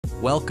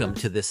Welcome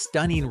to this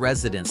stunning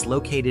residence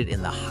located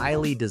in the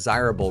highly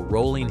desirable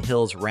Rolling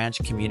Hills Ranch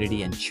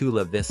community in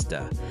Chula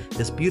Vista.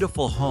 This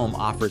beautiful home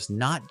offers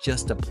not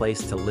just a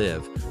place to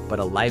live, but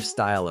a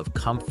lifestyle of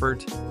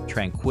comfort,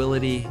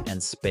 tranquility,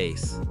 and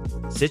space.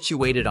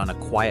 Situated on a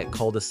quiet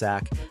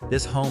cul-de-sac,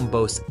 this home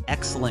boasts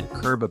excellent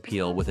curb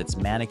appeal with its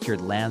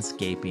manicured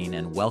landscaping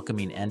and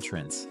welcoming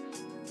entrance.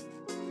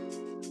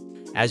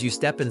 As you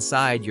step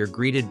inside, you're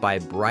greeted by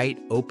bright,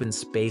 open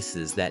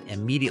spaces that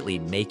immediately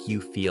make you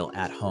feel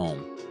at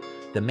home.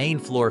 The main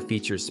floor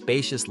features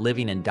spacious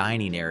living and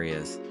dining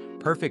areas,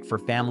 perfect for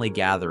family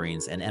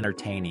gatherings and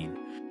entertaining.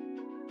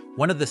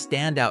 One of the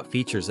standout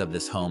features of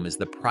this home is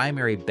the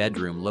primary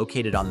bedroom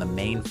located on the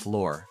main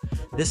floor.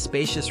 This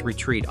spacious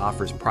retreat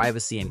offers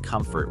privacy and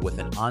comfort with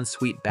an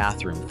ensuite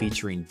bathroom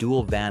featuring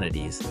dual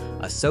vanities,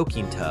 a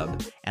soaking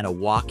tub, and a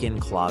walk-in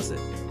closet.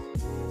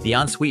 The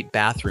ensuite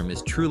bathroom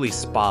is truly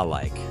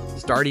spa-like,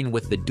 starting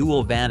with the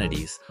dual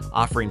vanities,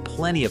 offering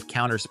plenty of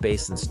counter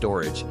space and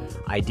storage,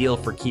 ideal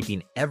for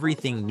keeping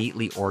everything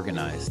neatly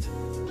organized.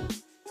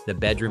 The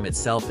bedroom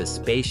itself is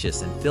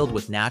spacious and filled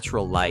with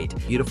natural light,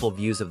 beautiful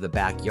views of the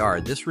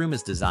backyard. This room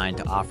is designed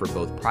to offer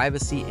both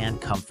privacy and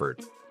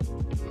comfort.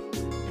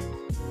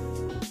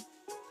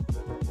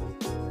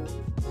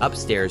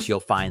 Upstairs, you'll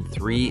find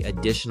 3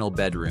 additional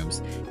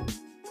bedrooms.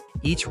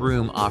 Each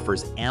room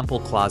offers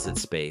ample closet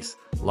space,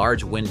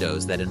 large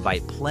windows that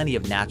invite plenty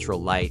of natural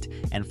light,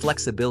 and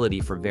flexibility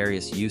for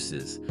various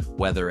uses,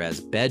 whether as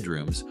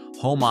bedrooms,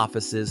 home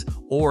offices,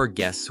 or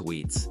guest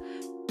suites.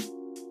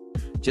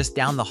 Just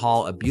down the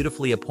hall, a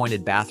beautifully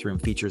appointed bathroom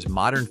features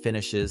modern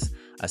finishes,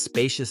 a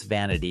spacious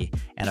vanity,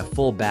 and a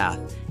full bath.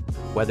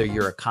 Whether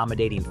you're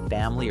accommodating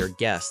family or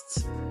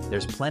guests,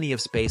 there's plenty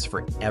of space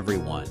for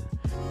everyone.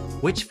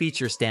 Which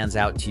feature stands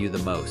out to you the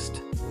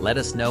most? Let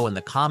us know in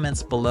the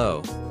comments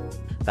below.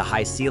 The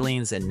high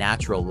ceilings and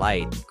natural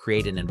light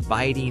create an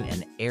inviting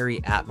and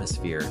airy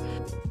atmosphere.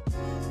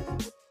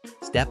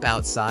 Step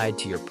outside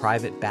to your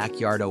private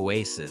backyard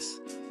oasis.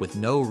 With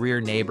no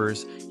rear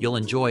neighbors, you'll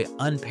enjoy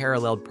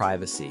unparalleled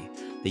privacy.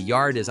 The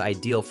yard is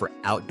ideal for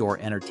outdoor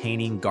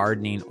entertaining,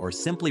 gardening, or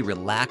simply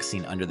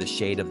relaxing under the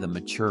shade of the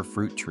mature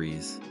fruit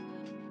trees.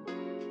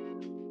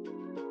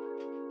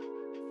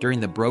 During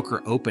the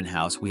broker open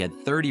house, we had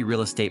 30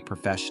 real estate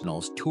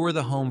professionals tour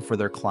the home for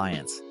their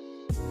clients.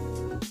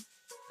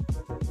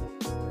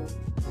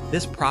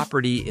 This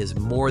property is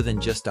more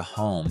than just a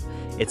home.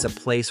 It's a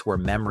place where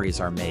memories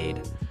are made.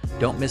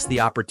 Don't miss the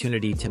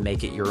opportunity to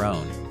make it your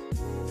own.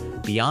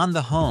 Beyond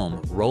the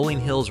home, Rolling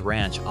Hills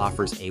Ranch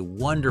offers a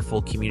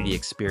wonderful community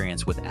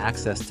experience with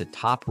access to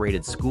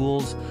top-rated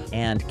schools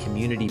and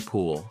community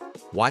pool.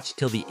 Watch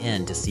till the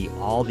end to see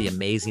all the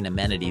amazing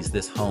amenities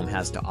this home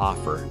has to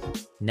offer.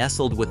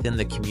 Nestled within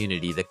the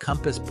community, the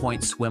Compass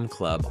Point Swim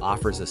Club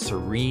offers a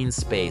serene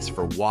space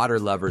for water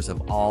lovers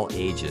of all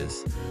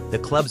ages. The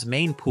club's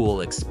main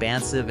pool,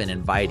 expansive and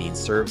inviting,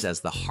 serves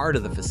as the heart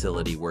of the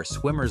facility where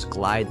swimmers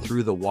glide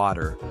through the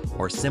water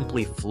or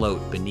simply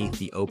float beneath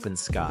the open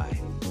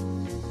sky.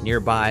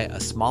 Nearby, a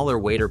smaller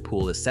wader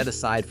pool is set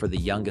aside for the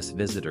youngest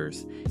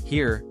visitors.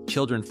 Here,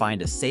 children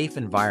find a safe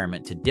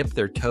environment to dip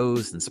their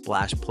toes and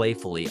splash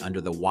playfully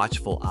under the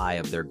watchful eye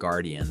of their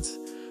guardians.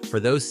 For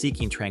those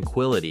seeking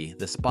tranquility,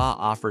 the spa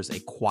offers a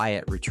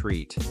quiet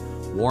retreat.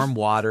 Warm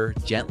water,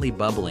 gently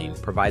bubbling,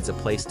 provides a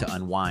place to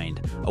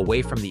unwind,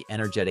 away from the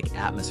energetic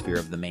atmosphere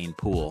of the main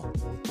pool.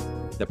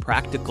 The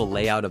practical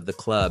layout of the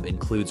club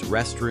includes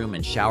restroom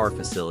and shower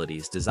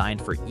facilities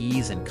designed for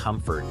ease and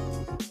comfort.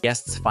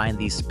 Guests find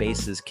these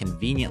spaces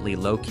conveniently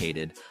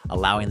located,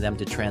 allowing them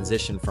to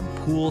transition from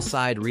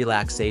poolside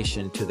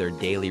relaxation to their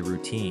daily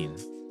routine.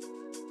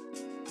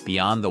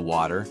 Beyond the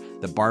water,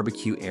 the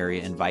barbecue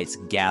area invites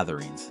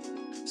gatherings.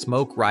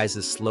 Smoke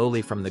rises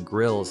slowly from the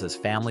grills as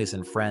families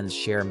and friends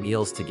share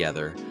meals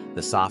together,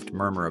 the soft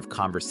murmur of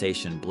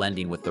conversation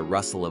blending with the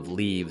rustle of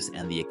leaves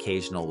and the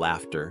occasional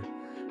laughter.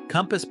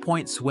 Compass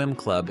Point Swim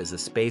Club is a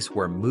space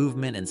where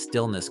movement and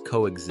stillness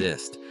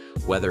coexist.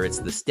 Whether it's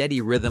the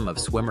steady rhythm of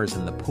swimmers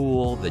in the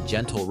pool, the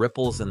gentle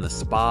ripples in the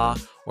spa,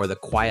 or the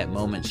quiet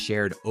moments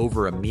shared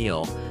over a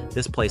meal,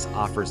 this place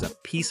offers a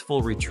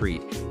peaceful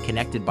retreat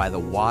connected by the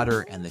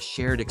water and the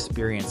shared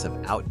experience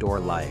of outdoor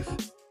life.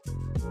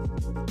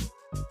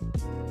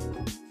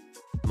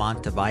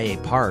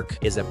 Montevalle Park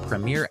is a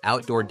premier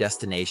outdoor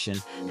destination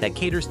that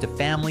caters to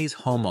families,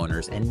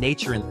 homeowners, and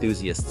nature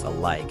enthusiasts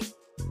alike.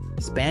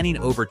 Spanning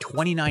over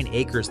 29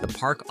 acres, the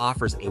park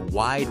offers a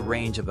wide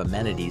range of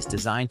amenities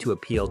designed to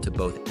appeal to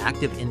both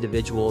active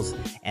individuals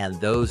and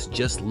those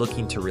just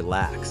looking to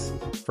relax.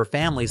 For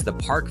families, the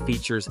park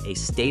features a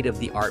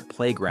state-of-the-art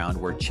playground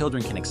where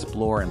children can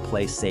explore and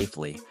play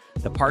safely.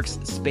 The park's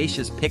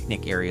spacious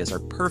picnic areas are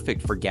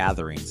perfect for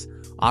gatherings,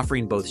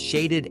 offering both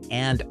shaded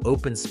and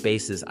open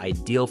spaces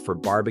ideal for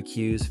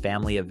barbecues,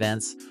 family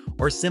events,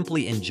 or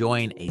simply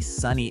enjoying a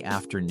sunny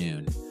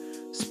afternoon.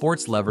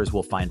 Sports lovers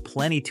will find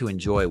plenty to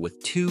enjoy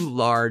with 2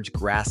 large,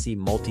 grassy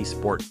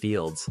multi-sport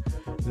fields.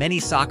 Many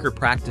soccer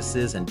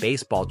practices and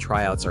baseball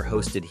tryouts are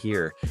hosted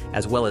here,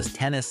 as well as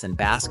tennis and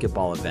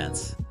basketball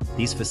events.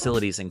 These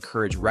facilities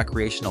encourage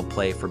recreational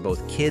play for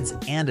both kids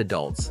and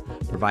adults,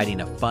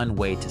 providing a fun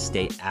way to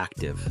stay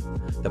active.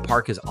 The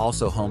park is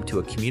also home to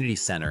a community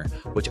center,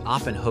 which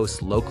often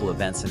hosts local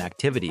events and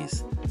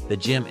activities. The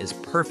gym is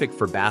perfect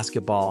for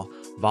basketball,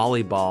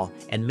 volleyball,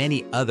 and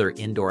many other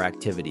indoor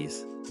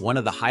activities. One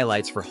of the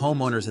highlights for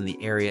homeowners in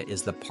the area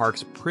is the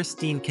park's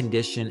pristine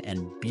condition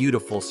and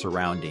beautiful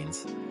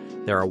surroundings.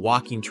 There are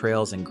walking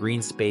trails and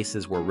green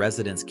spaces where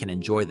residents can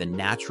enjoy the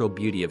natural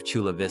beauty of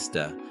Chula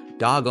Vista.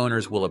 Dog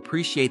owners will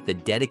appreciate the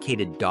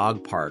dedicated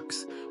dog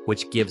parks,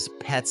 which gives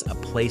pets a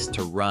place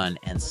to run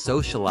and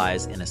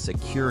socialize in a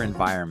secure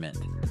environment.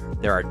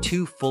 There are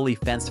 2 fully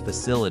fenced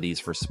facilities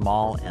for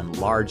small and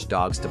large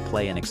dogs to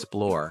play and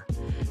explore.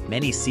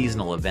 Many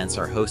seasonal events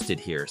are hosted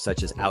here,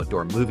 such as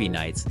outdoor movie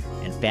nights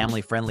and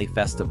family-friendly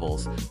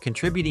festivals,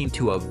 contributing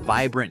to a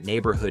vibrant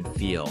neighborhood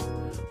feel.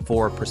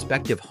 For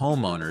prospective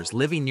homeowners,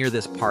 living near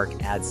this park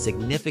adds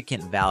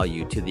significant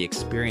value to the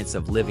experience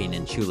of living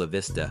in Chula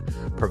Vista,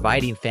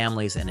 providing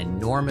families an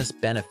enormous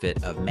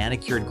benefit of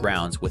manicured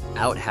grounds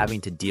without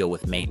having to deal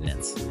with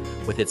maintenance.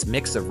 With its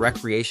mix of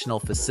recreational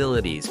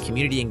facilities,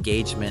 community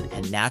engagement,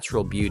 and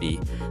natural beauty,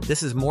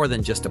 this is more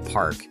than just a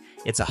park.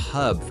 It's a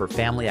hub for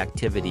family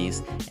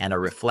activities and a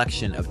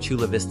reflection of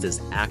Chula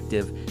Vista's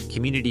active,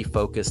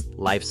 community-focused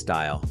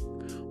lifestyle.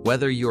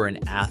 Whether you're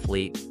an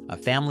athlete, a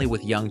family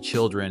with young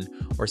children,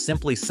 or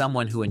simply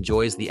someone who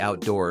enjoys the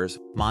outdoors,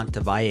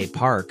 Montevalle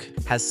Park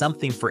has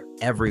something for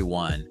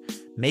everyone,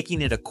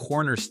 making it a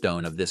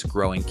cornerstone of this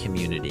growing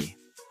community.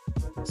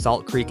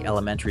 Salt Creek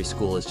Elementary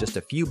School is just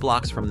a few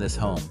blocks from this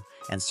home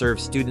and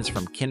serves students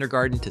from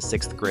kindergarten to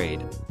 6th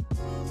grade.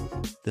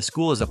 The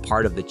school is a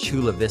part of the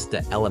Chula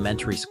Vista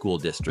Elementary School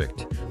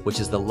District, which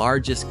is the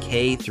largest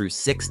K through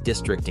 6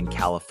 district in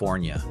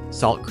California.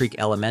 Salt Creek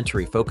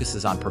Elementary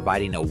focuses on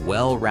providing a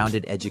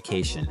well-rounded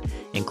education,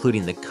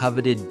 including the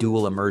coveted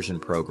dual immersion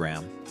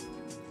program.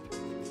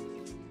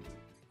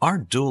 Our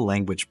dual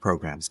language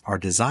programs are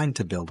designed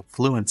to build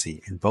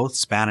fluency in both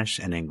Spanish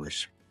and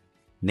English.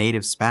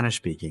 Native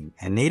Spanish-speaking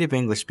and native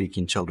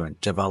English-speaking children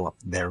develop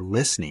their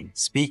listening,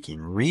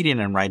 speaking, reading,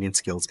 and writing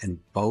skills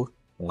in both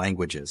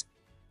languages.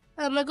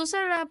 Me gusta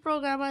el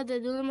programa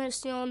de Dual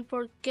Immersion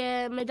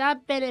porque me da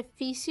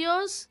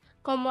beneficios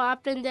como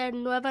aprender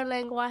nuevos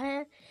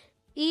lenguajes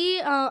y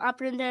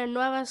aprender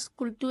nuevas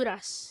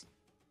culturas.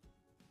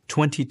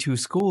 22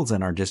 schools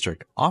in our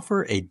district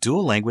offer a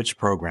dual language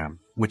program,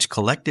 which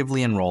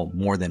collectively enroll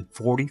more than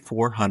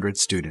 4,400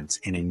 students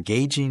in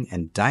engaging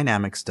and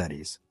dynamic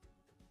studies.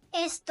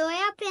 Estoy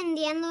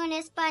aprendiendo en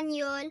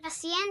español,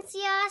 las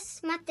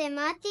ciencias,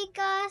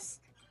 matemáticas.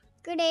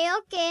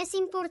 Creo que es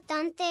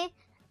importante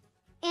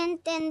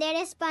entender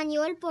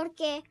español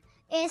porque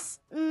es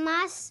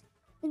más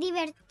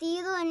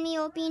divertido, en mi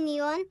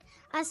opinión,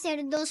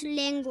 hacer 2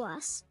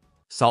 lenguas.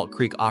 Salt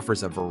Creek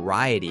offers a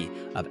variety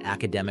of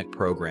academic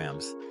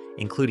programs,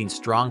 including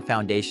strong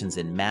foundations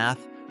in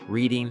math,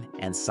 reading,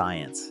 and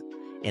science.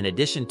 In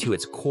addition to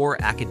its core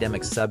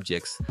academic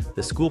subjects,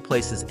 the school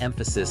places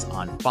emphasis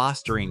on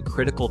fostering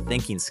critical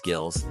thinking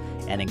skills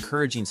and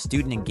encouraging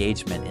student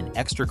engagement in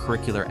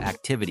extracurricular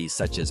activities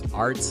such as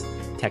arts,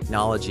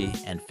 technology,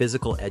 and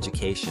physical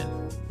education.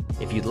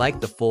 If you'd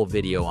like the full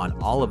video on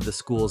all of the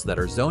schools that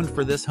are zoned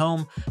for this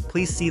home,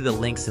 please see the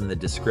links in the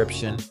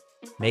description.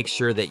 Make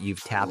sure that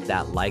you've tapped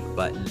that like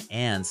button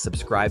and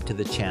subscribe to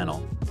the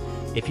channel.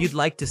 If you'd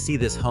like to see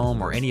this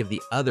home or any of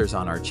the others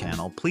on our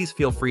channel, please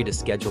feel free to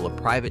schedule a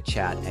private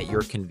chat at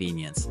your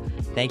convenience.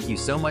 Thank you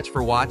so much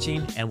for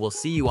watching, and we'll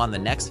see you on the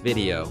next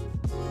video.